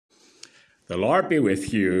The Lord be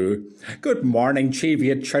with you. Good morning,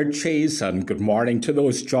 Cheviot churches, and good morning to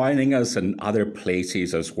those joining us in other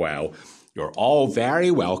places as well. You're all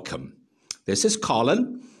very welcome. This is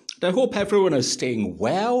Colin, and I hope everyone is staying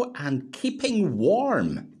well and keeping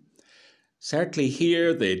warm. Certainly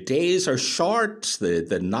here, the days are short,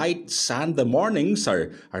 the nights and the mornings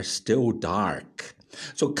are still dark.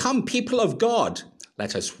 So come, people of God,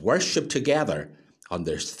 let us worship together on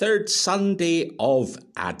this third Sunday of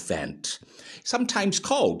Advent, sometimes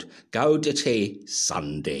called Gaudete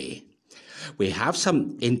Sunday. We have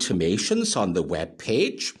some intimations on the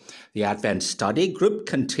webpage. The Advent study group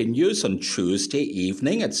continues on Tuesday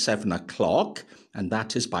evening at 7 o'clock, and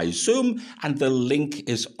that is by Zoom, and the link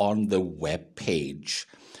is on the webpage.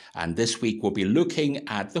 And this week we'll be looking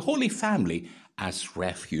at the Holy Family as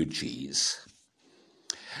refugees.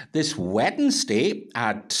 This Wednesday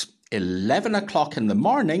at 11 o'clock in the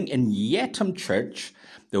morning in Yetholm Church,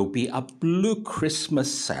 there will be a Blue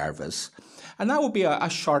Christmas service. And that will be a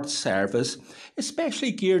short service,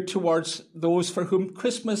 especially geared towards those for whom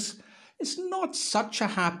Christmas is not such a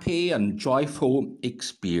happy and joyful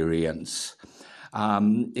experience.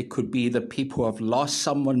 It could be that people have lost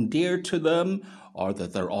someone dear to them, or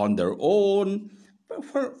that they're on their own. But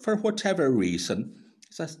for whatever reason,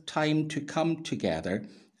 it's a time to come together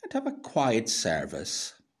and have a quiet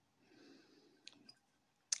service.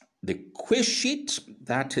 The quiz sheet,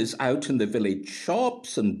 that is out in the village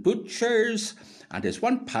shops and butchers, and is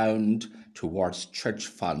 £1 towards church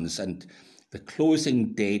funds. And the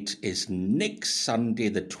closing date is next Sunday,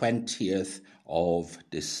 the 20th of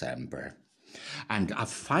December. And a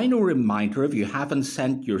final reminder, if you haven't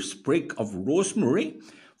sent your sprig of rosemary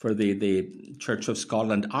for the Church of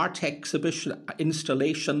Scotland art exhibition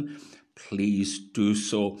installation, please do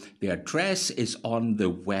so. The address is on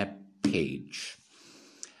the web page.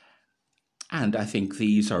 And I think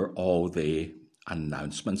these are all the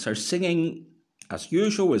announcements. Our singing, as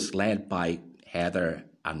usual, is led by Heather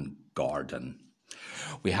and Gordon.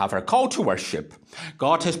 We have our call to worship.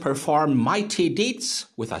 God has performed mighty deeds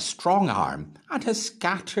with a strong arm and has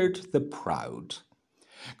scattered the proud.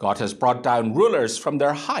 God has brought down rulers from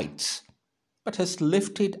their heights, but has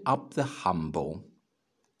lifted up the humble.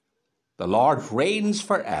 The Lord reigns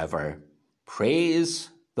forever. Praise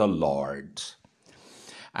the Lord.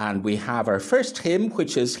 And we have our first hymn,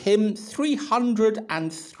 which is hymn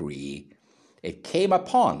 303. It came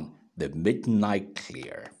upon the midnight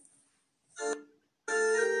clear.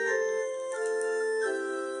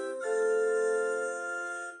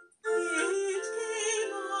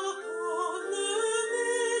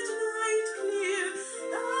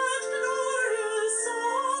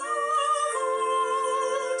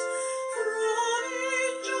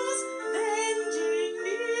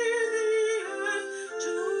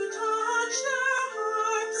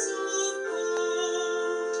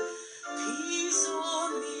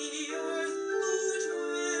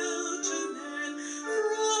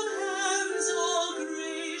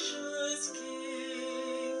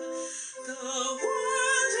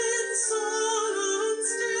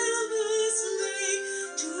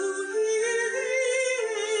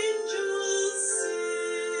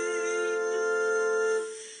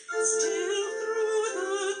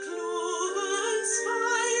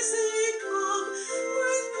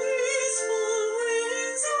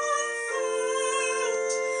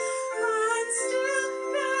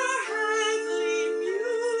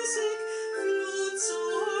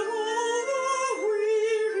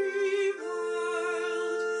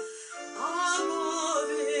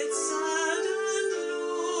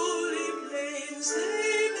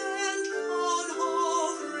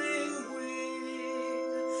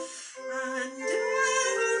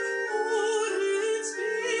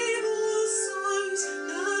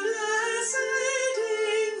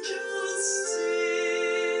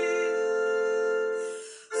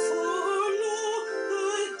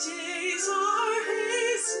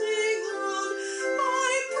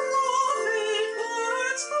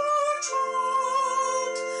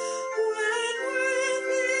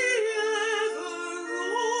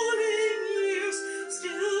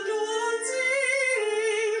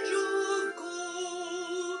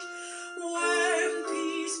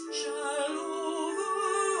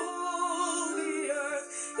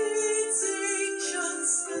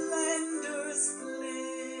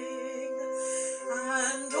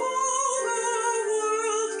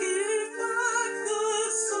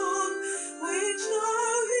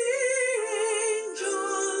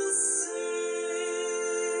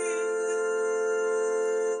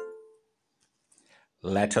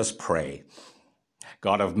 Let us pray.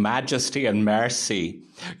 God of majesty and mercy,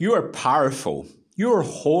 you are powerful, you are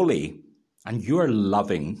holy, and you are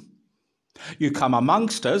loving. You come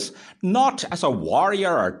amongst us not as a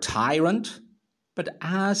warrior or tyrant, but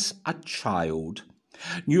as a child,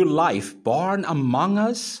 new life born among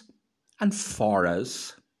us and for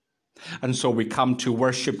us. And so we come to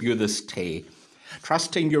worship you this day,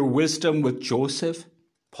 trusting your wisdom with Joseph,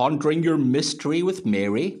 pondering your mystery with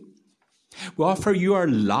Mary. We offer you our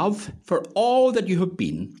love for all that you have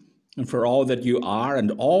been, and for all that you are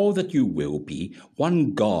and all that you will be,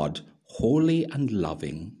 one God, holy and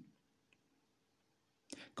loving.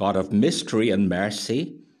 God of mystery and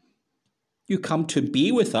mercy, you come to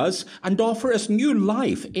be with us and offer us new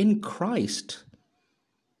life in Christ.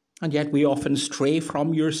 And yet we often stray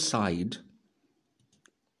from your side.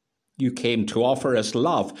 You came to offer us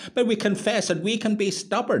love, but we confess that we can be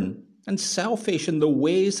stubborn and selfish in the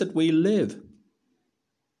ways that we live.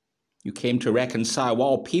 You came to reconcile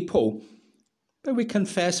all people, but we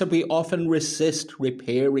confess that we often resist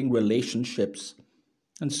repairing relationships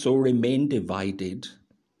and so remain divided.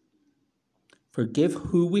 Forgive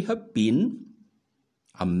who we have been,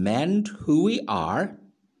 amend who we are,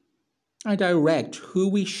 and direct who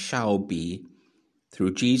we shall be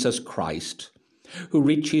through Jesus Christ, who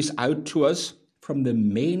reaches out to us from the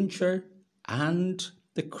manger and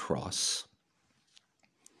the cross.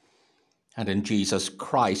 And in Jesus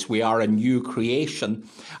Christ we are a new creation,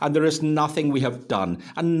 and there is nothing we have done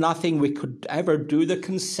and nothing we could ever do that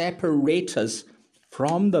can separate us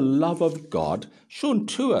from the love of God shown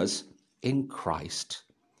to us in Christ.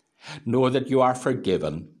 Know that you are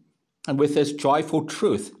forgiven, and with this joyful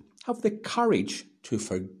truth, have the courage to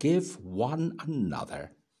forgive one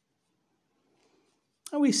another.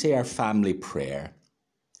 And we say our family prayer.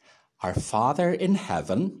 Our Father in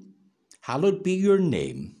heaven, hallowed be your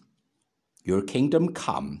name. Your kingdom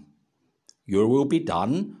come. Your will be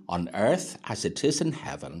done on earth as it is in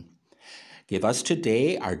heaven. Give us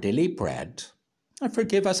today our daily bread, and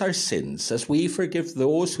forgive us our sins as we forgive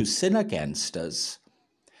those who sin against us.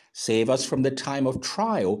 Save us from the time of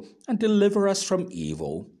trial and deliver us from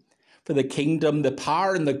evil. For the kingdom, the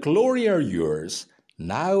power, and the glory are yours,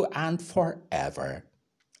 now and forever.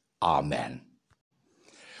 Amen.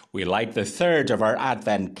 We light the third of our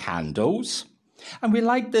Advent candles, and we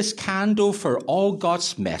light this candle for all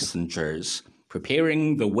God's messengers,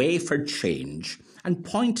 preparing the way for change and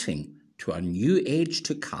pointing to a new age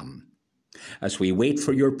to come. As we wait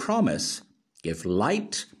for your promise, give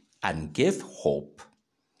light and give hope.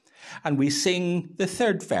 And we sing the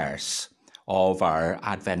third verse of our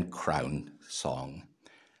Advent Crown song.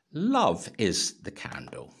 Love is the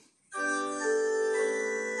candle.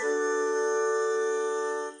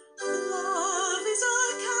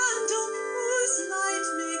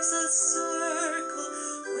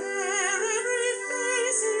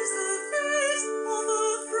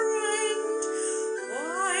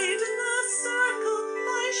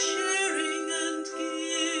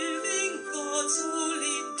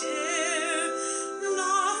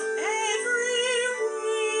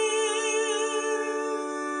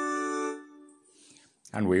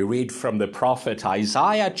 And we read from the prophet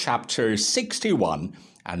Isaiah chapter 61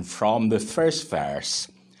 and from the first verse.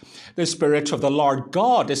 The Spirit of the Lord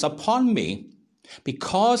God is upon me,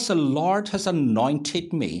 because the Lord has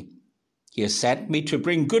anointed me. He has sent me to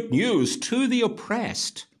bring good news to the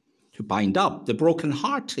oppressed, to bind up the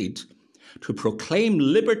brokenhearted, to proclaim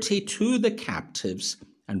liberty to the captives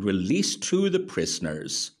and release to the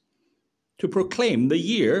prisoners, to proclaim the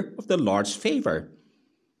year of the Lord's favour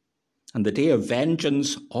and the day of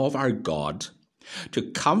vengeance of our God,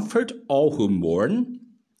 to comfort all who mourn,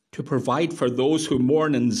 to provide for those who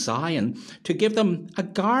mourn in Zion, to give them a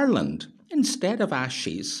garland instead of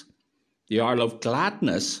ashes, the oil of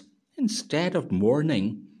gladness instead of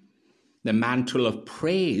mourning, the mantle of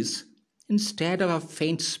praise instead of a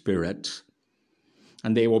faint spirit.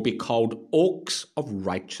 And they will be called oaks of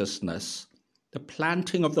righteousness, the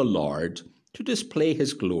planting of the Lord, to display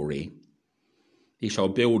his glory. They shall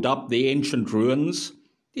build up the ancient ruins.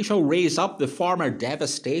 They shall raise up the former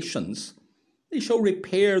devastations. They shall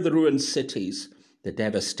repair the ruined cities, the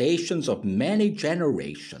devastations of many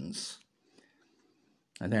generations.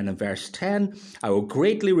 And then in verse 10, I will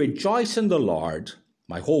greatly rejoice in the Lord.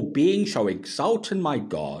 My whole being shall exult in my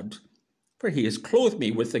God. For he has clothed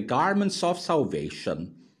me with the garments of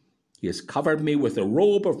salvation. He has covered me with a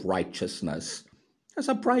robe of righteousness, as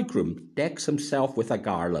a bridegroom decks himself with a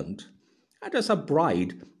garland, and as a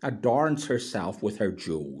bride adorns herself with her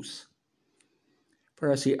jewels.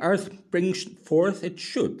 For as the earth brings forth its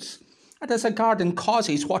shoots, and as a garden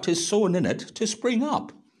causes what is sown in it to spring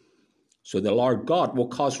up, so the Lord God will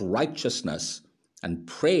cause righteousness and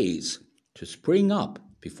praise to spring up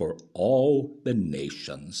before all the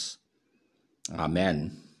nations.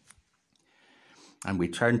 Amen. And we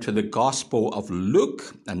turn to the Gospel of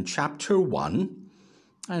Luke and chapter 1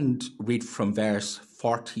 and read from verse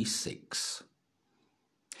 46.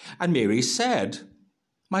 And Mary said,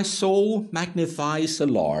 "My soul magnifies the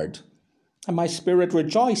Lord, and my spirit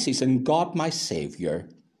rejoices in God my Saviour,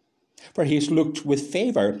 for he has looked with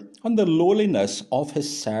favour on the lowliness of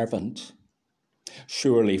his servant.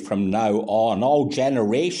 Surely from now on all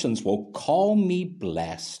generations will call me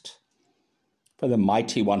blessed. For the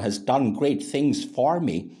Mighty One has done great things for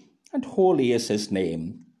me, and holy is his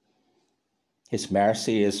name. His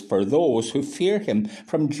mercy is for those who fear him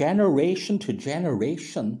from generation to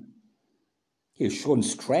generation. He has shown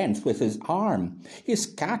strength with his arm. He has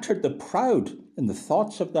scattered the proud in the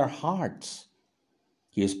thoughts of their hearts.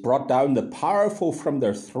 He has brought down the powerful from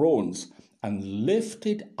their thrones and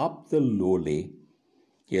lifted up the lowly.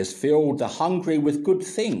 He has filled the hungry with good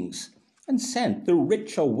things and sent the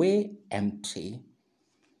rich away empty.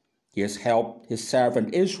 He has helped his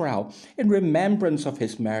servant Israel in remembrance of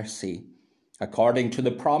his mercy, according to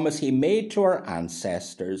the promise he made to our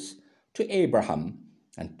ancestors, to Abraham,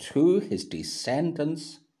 and to his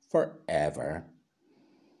descendants forever."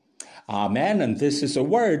 Amen. And this is the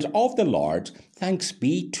word of the Lord. Thanks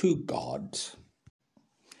be to God.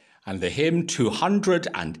 And the hymn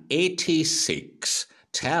 286,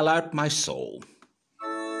 "Tell Out My Soul."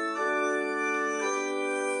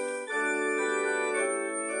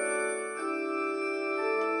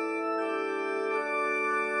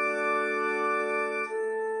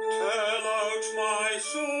 Tell out my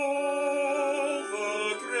soul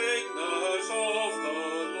the greatness of the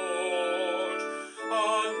Lord.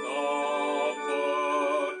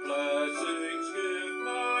 Unnumbered blessings give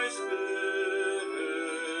my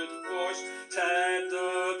spirit voice.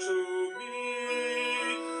 Tender to me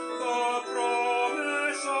the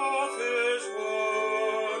promise of his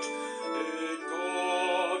word. In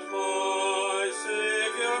God my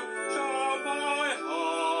Saviour shall my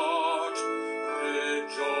heart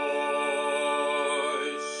rejoice.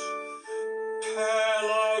 Tell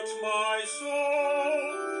out my soul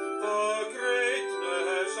the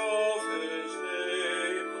greatness of his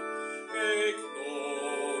name. Make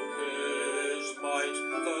known his might,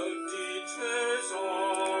 the deeds his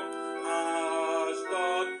arm has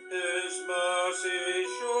done, his mercy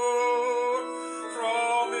sure.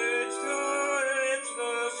 From age to age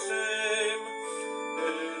the same.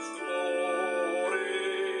 His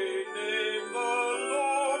glory name the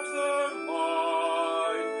Lord the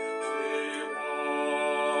Mighty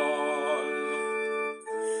One.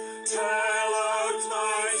 Tell out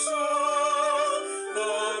my soul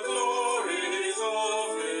the glories of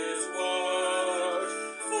his word.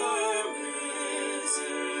 Firm is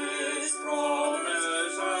his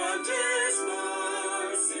promise and his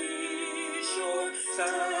mercy sure.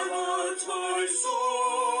 Tell out my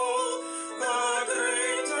soul the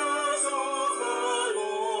greatness of the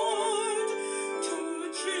Lord, to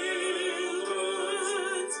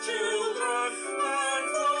children's children and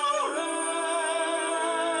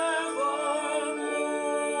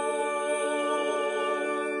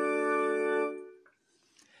forevermore.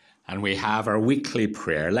 And we have our weekly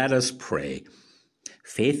prayer. Let us pray.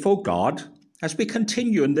 Faithful God, as we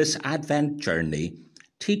continue in this Advent journey,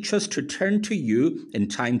 teach us to turn to you in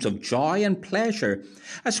times of joy and pleasure,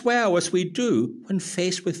 as well as we do when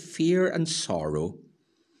faced with fear and sorrow.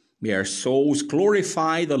 May our souls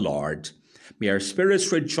glorify the Lord. May our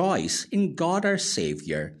spirits rejoice in God our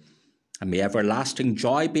Saviour. And may everlasting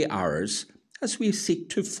joy be ours as we seek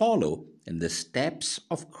to follow in the steps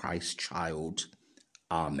of Christ's child.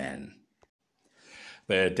 Amen.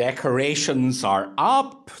 The decorations are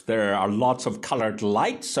up. There are lots of coloured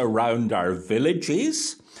lights around our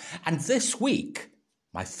villages. And this week,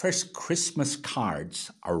 my first Christmas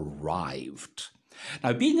cards arrived.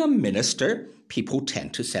 Now, being a minister, people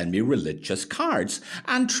tend to send me religious cards.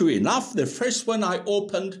 And true enough, the first one I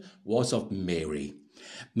opened was of Mary.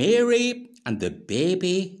 Mary and the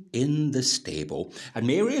baby in the stable. And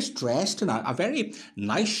Mary is dressed in a very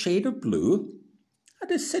nice shade of blue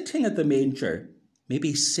and is sitting at the manger,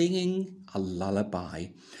 maybe singing a lullaby.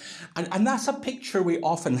 And that's a picture we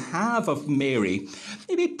often have of Mary,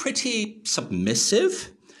 maybe pretty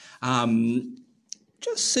submissive,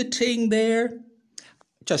 just sitting there,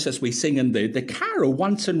 just as we sing in the carol,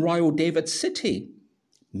 Once in Royal David's City.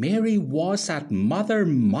 Mary was that mother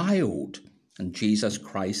mild, and Jesus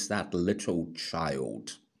Christ that little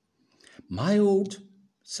child. Mild,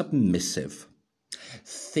 submissive.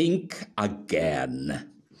 Think again.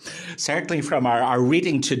 Certainly from our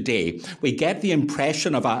reading today, we get the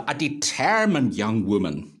impression of a determined young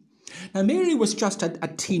woman. Now, Mary was just a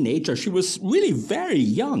teenager. She was really very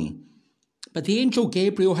young. But the angel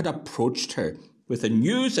Gabriel had approached her with the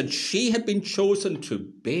news that she had been chosen to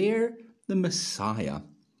bear the Messiah.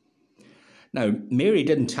 Now, Mary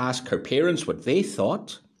didn't ask her parents what they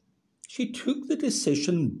thought. She took the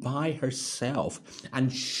decision by herself,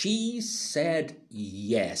 and she said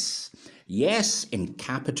yes. Yes, in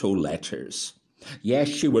capital letters. Yes,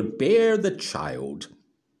 she would bear the child.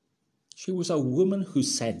 She was a woman who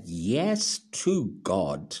said yes to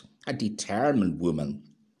God, a determined woman.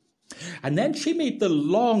 And then she made the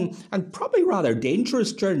long and probably rather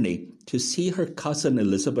dangerous journey to see her cousin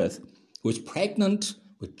Elizabeth, who was pregnant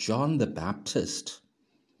with John the Baptist.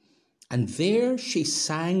 And there she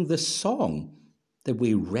sang the song that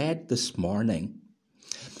we read this morning.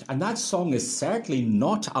 And that song is certainly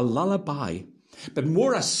not a lullaby, but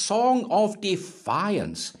more a song of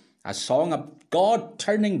defiance, a song of God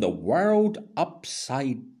turning the world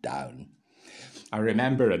upside down. I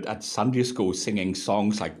remember at Sunday school singing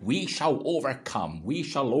songs like, we shall overcome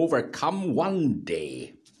one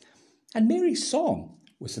day. And Mary's song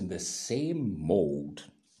was in the same mould.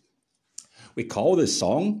 We call this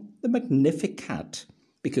song the Magnificat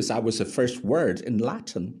because that was the first word in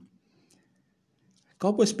Latin.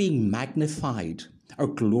 God was being magnified or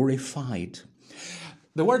glorified.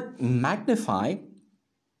 The word magnify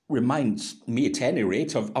reminds me at any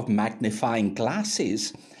rate of magnifying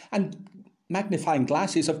glasses. And magnifying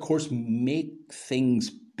glasses, of course, make things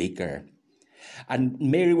bigger. And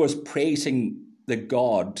Mary was praising the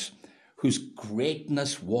God whose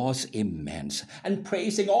greatness was immense, and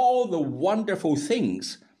praising all the wonderful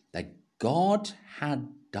things that God had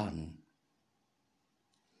done.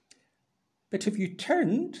 But if you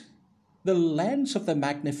turned the lens of the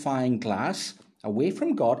magnifying glass away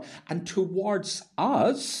from God and towards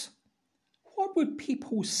us, what would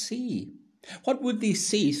people see? What would they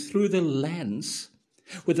see through the lens?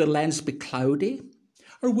 Would the lens be cloudy,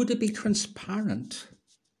 or would it be transparent?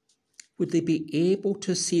 Would they be able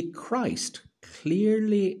to see Christ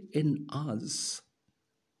clearly in us?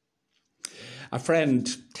 A friend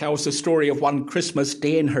tells the story of one Christmas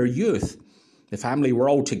day in her youth. The family were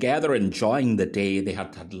all together enjoying the day. They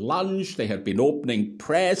had had lunch, they had been opening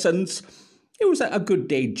presents. It was a good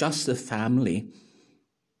day, just the family.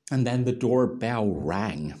 And then the doorbell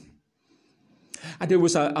rang. And it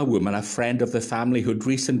was a woman, a friend of the family, who'd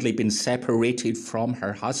recently been separated from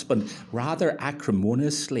her husband rather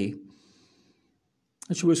acrimoniously.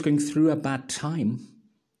 And she was going through a bad time.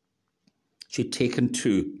 She'd taken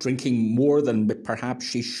to drinking more than perhaps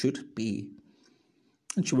she should be.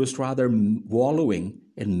 And she was rather wallowing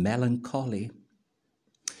in melancholy.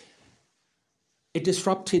 It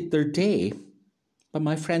disrupted their day, but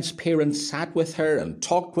my friend's parents sat with her and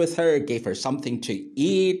talked with her, gave her something to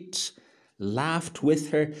eat, laughed with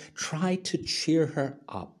her, tried to cheer her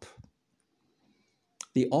up.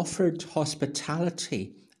 They offered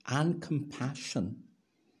hospitality and compassion.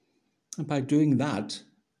 And by doing that,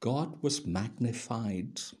 God was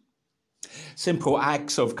magnified. Simple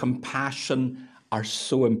acts of compassion are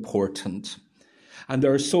so important. And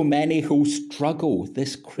there are so many who struggle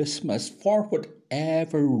this Christmas for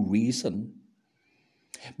whatever reason.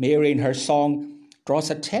 Mary in her song draws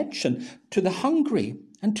attention to the hungry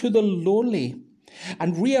and to the lowly,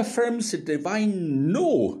 and reaffirms the divine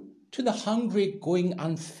no to the hungry going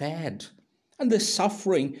unfed and the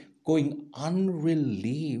suffering going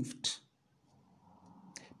unrelieved.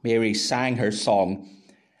 Mary sang her song,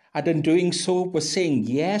 and in doing so was saying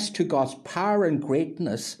yes to God's power and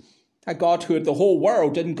greatness, a God who had the whole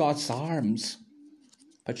world in God's arms.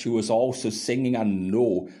 But she was also singing a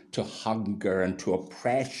no to hunger and to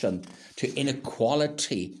oppression, to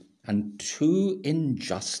inequality and to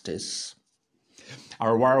injustice.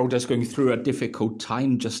 Our world is going through a difficult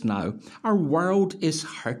time just now. Our world is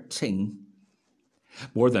hurting.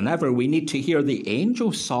 More than ever, we need to hear the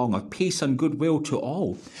angel song of peace and goodwill to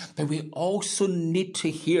all. But we also need to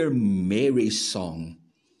hear Mary's song,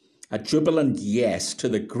 a jubilant yes to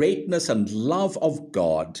the greatness and love of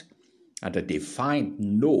God, and a defiant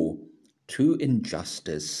no to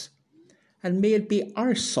injustice. And may it be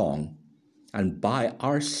our song, and by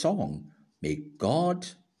our song, may God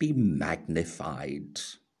be magnified.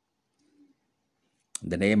 In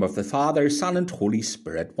the name of the Father, Son, and Holy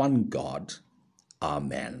Spirit, one God.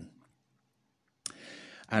 Amen.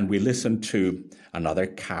 And we listen to another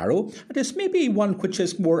carol. It is maybe one which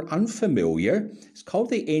is more unfamiliar. It's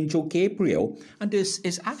called The Angel Gabriel, and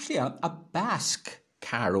is actually a Basque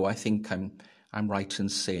carol, I think I'm right in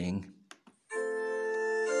saying.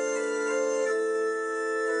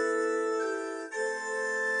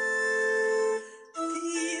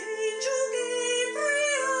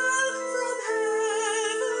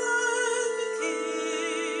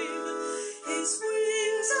 His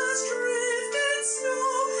wings as drifting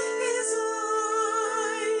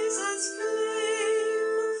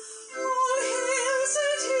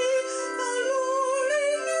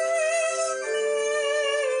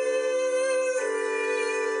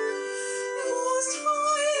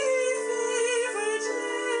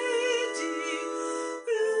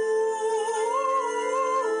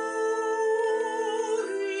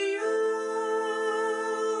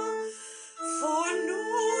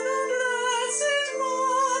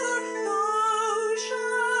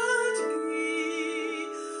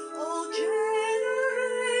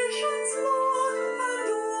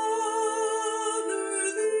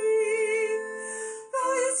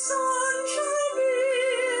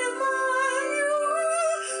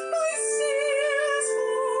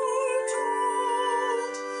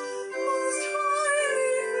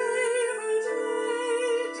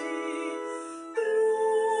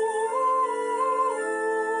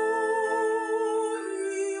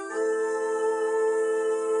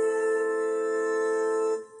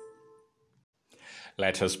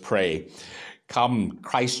Let us pray. Come,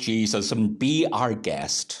 Christ Jesus, and be our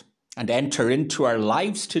guest, and enter into our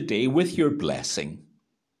lives today with your blessing.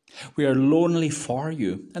 We are lonely for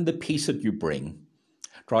you and the peace that you bring.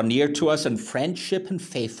 Draw near to us in friendship and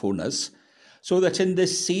faithfulness, so that in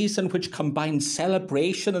this season which combines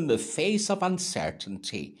celebration in the face of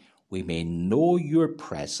uncertainty, we may know your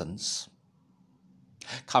presence.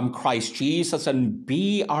 Come, Christ Jesus, and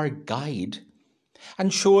be our guide,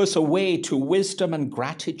 and show us a way to wisdom and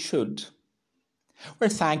gratitude. We're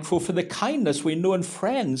thankful for the kindness we know in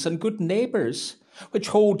friends and good neighbours, which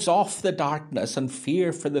holds off the darkness and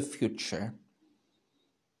fear for the future.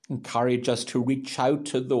 Encourage us to reach out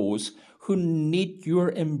to those who need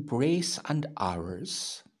your embrace and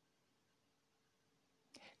ours.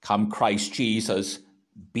 Come, Christ Jesus,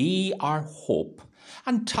 be our hope,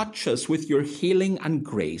 and touch us with your healing and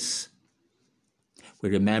grace. We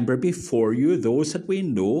remember before you those that we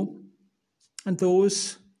know and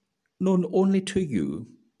those known only to you,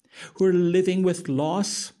 who are living with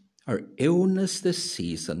loss or illness this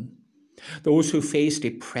season, those who face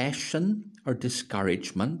depression or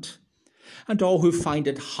discouragement, and all who find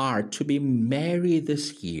it hard to be merry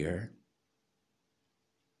this year.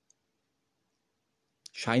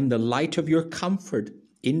 Shine the light of your comfort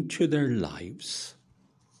into their lives.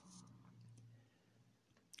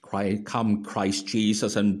 Come, Christ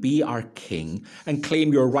Jesus, and be our King, and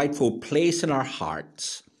claim your rightful place in our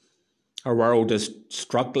hearts. Our world is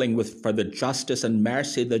struggling for the justice and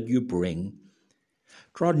mercy that you bring.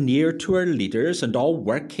 Draw near to our leaders and all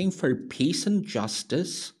working for peace and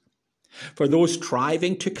justice, for those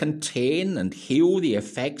striving to contain and heal the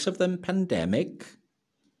effects of the pandemic.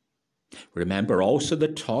 Remember also the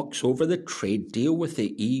talks over the trade deal with the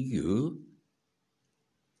EU.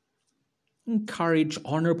 Encourage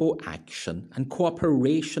honourable action and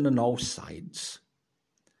cooperation on all sides.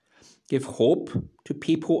 Give hope to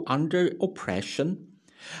people under oppression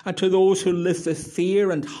and to those who live with fear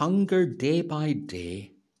and hunger day by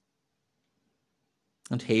day.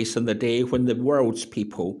 And hasten the day when the world's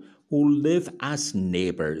people will live as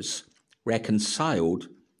neighbours, reconciled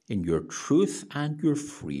in your truth and your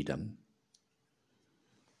freedom.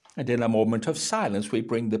 And in a moment of silence, we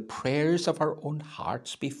bring the prayers of our own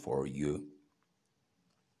hearts before you.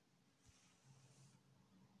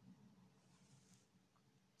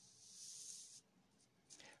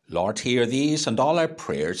 Lord, hear these and all our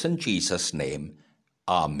prayers in Jesus' name.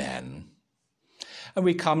 Amen. And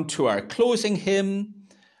we come to our closing hymn,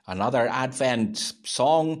 another Advent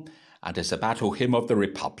song, and it's a battle hymn of the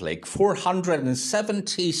Republic,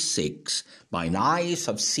 476, Mine eyes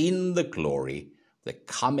have seen the glory, the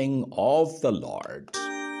coming of the Lord.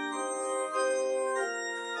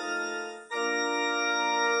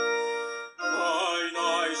 Mine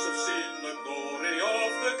eyes have seen the glory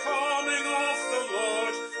of the coming of the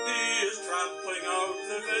Lord. He is trampling out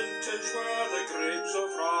the vintage where the grapes of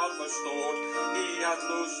wrath are stored. He hath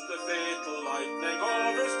loosed the fatal lightning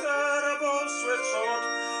of his terrible swift sword.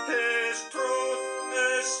 His truth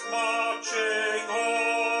is marching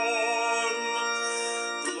on.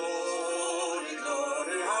 Glory,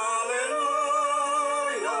 glory, hallelujah.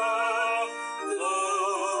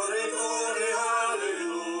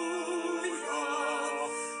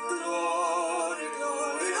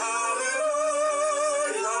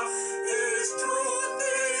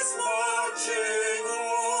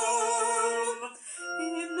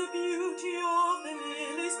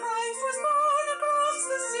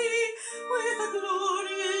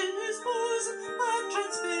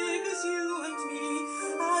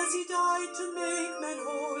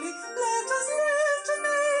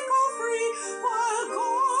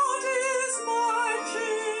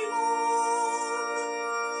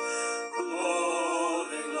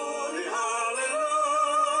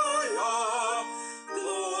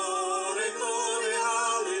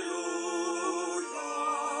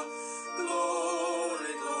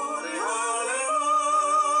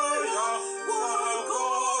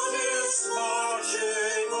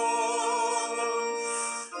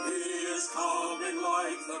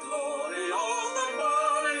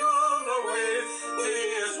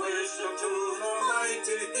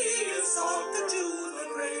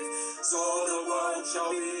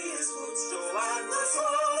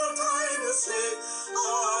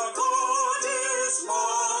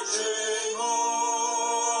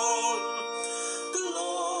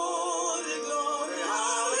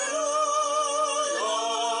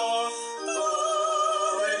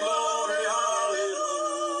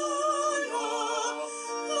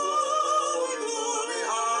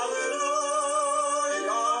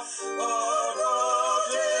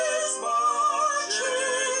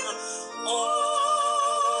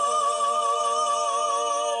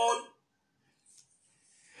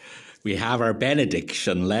 We have our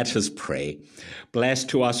benediction. Let us pray. Bless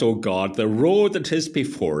to us, O God, the road that is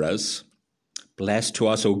before us. Bless to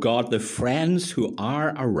us, O God, the friends who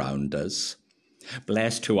are around us.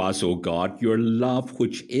 Bless to us, O God, your love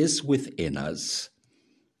which is within us.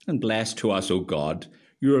 And bless to us, O God,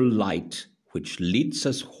 your light which leads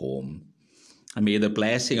us home. And may the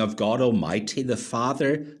blessing of God Almighty, the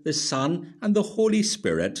Father, the Son, and the Holy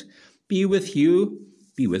Spirit be with you,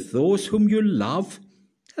 be with those whom you love,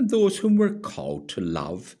 and those whom we're called to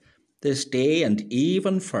love, this day and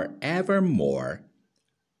even forevermore.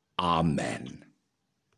 Amen.